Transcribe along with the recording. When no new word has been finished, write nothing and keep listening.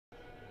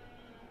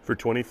For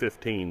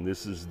 2015,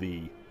 this is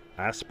the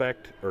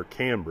Aspect or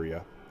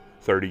Cambria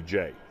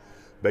 30J,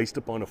 based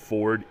upon a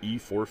Ford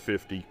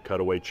E450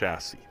 cutaway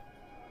chassis.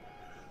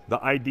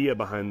 The idea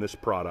behind this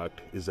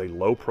product is a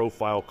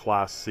low-profile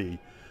Class C,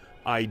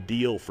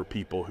 ideal for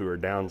people who are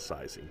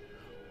downsizing,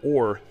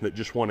 or that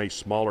just want a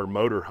smaller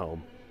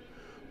motorhome,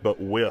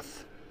 but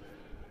with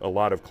a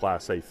lot of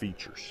Class A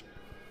features.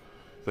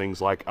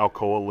 Things like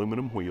Alcoa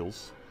aluminum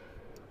wheels,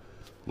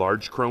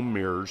 large chrome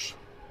mirrors,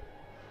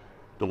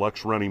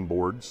 deluxe running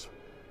boards.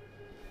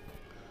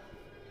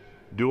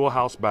 Dual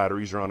house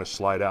batteries are on a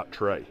slide out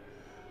tray.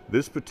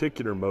 This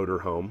particular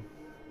motorhome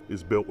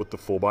is built with the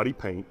full body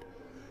paint.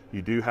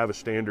 You do have a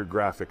standard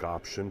graphic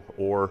option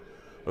or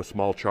a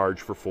small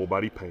charge for full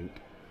body paint.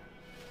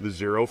 The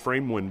zero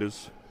frame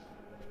windows.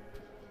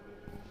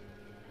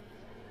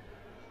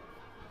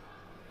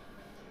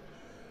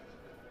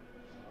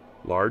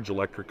 Large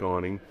electric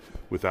awning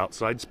with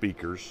outside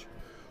speakers.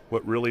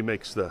 What really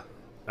makes the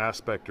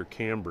Aspect or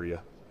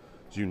Cambria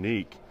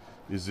unique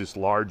is this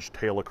large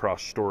tail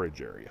across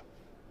storage area.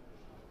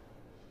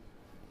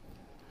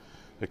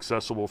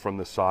 Accessible from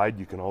the side,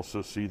 you can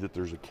also see that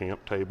there's a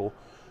camp table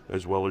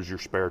as well as your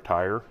spare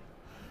tire.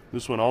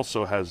 This one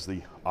also has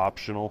the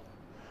optional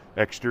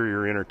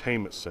exterior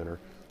entertainment center.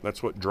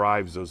 That's what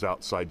drives those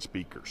outside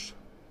speakers.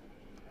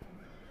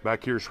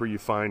 Back here is where you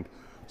find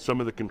some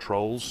of the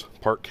controls,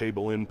 park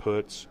cable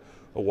inputs,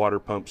 a water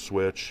pump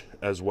switch,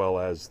 as well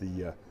as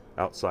the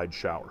outside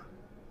shower.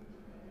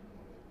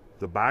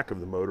 The back of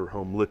the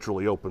motorhome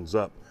literally opens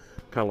up,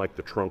 kind of like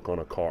the trunk on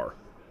a car.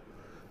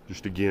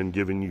 Just again,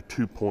 giving you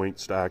 2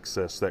 points to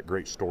access that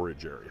great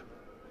storage area.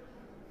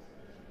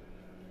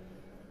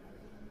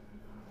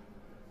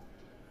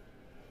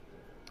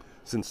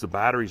 Since the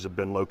batteries have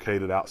been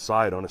located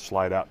outside on a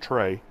slide out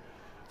tray,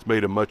 it's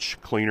made a much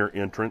cleaner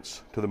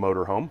entrance to the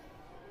motorhome.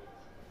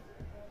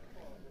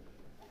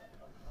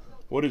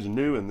 What is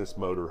new in this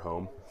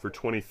motorhome for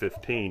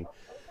 2015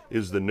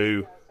 is the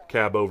new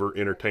cab over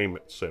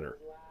entertainment center.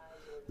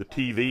 The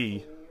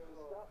TV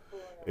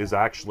is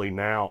actually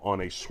now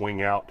on a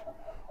swing out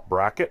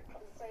bracket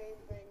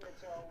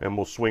and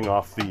will swing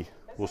off the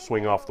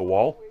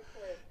wall,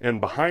 and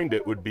behind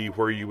it would be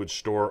where you would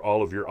store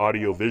all of your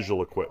audio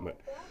visual equipment.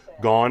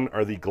 Gone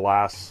are the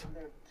glass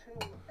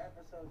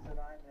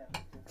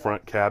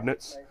front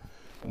cabinets,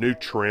 new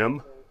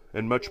trim,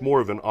 and much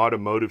more of an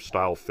automotive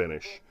style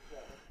finish.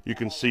 You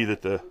can see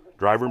that the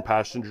driver and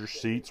passenger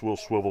seats will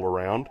swivel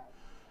around.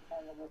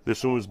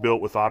 This one was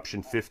built with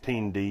option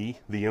 15D,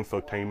 the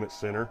infotainment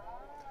center,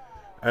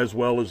 as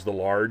well as the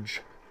large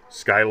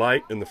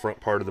skylight in the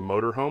front part of the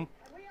motorhome.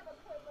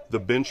 The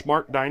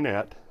benchmark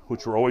dinette,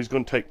 which we're always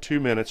going to take 2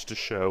 minutes to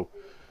show,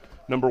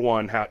 number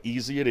one, how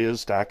easy it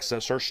is to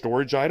access our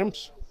storage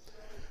items,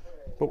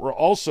 but we're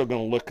also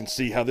going to look and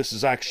see how this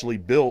is actually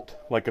built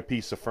like a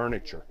piece of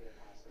furniture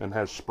and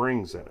has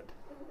springs in it.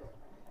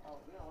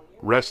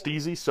 Rest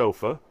easy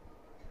sofa,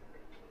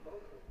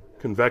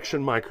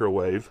 convection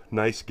microwave,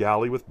 nice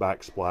galley with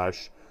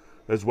backsplash,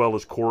 as well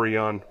as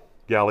Corian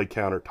galley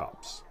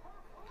countertops.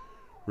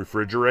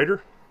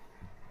 Refrigerator,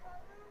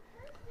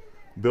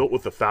 built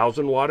with a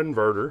 1,000-watt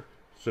inverter,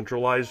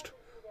 centralized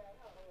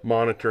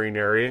monitoring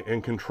area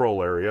and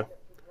control area,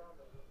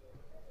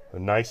 a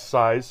nice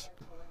size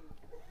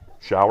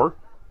shower,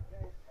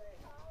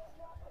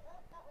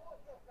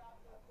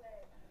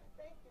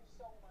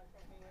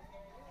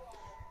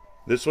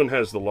 this one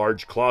has the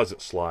large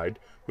closet slide,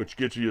 which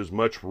gives you as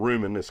much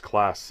room in this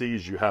Class C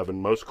as you have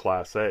in most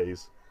Class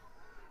A's.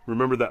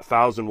 Remember that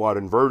 1,000-watt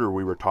inverter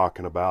we were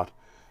talking about?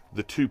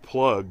 The 2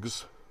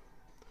 plugs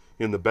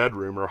in the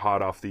bedroom are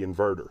hot off the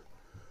inverter.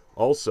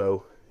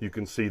 Also, you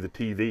can see the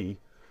TV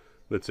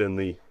that's in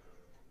the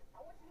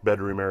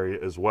bedroom area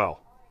as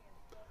well.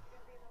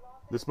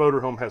 This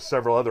motorhome has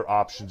several other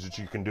options that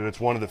you can do. It's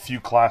one of the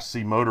few Class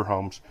C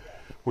motorhomes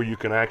where you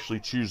can actually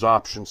choose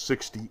option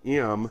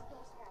 60M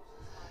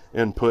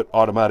and put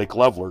automatic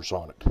levelers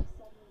on it.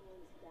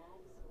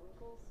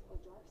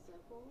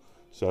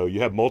 So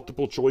you have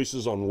multiple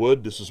choices on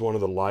wood. This is one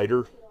of the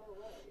lighter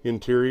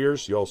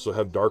interiors. You also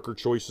have darker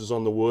choices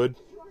on the wood.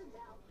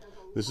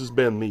 This has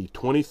been the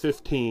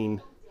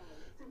 2015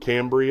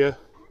 Cambria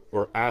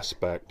or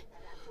Aspect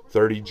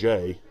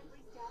 30J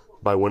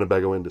by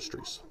Winnebago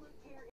Industries.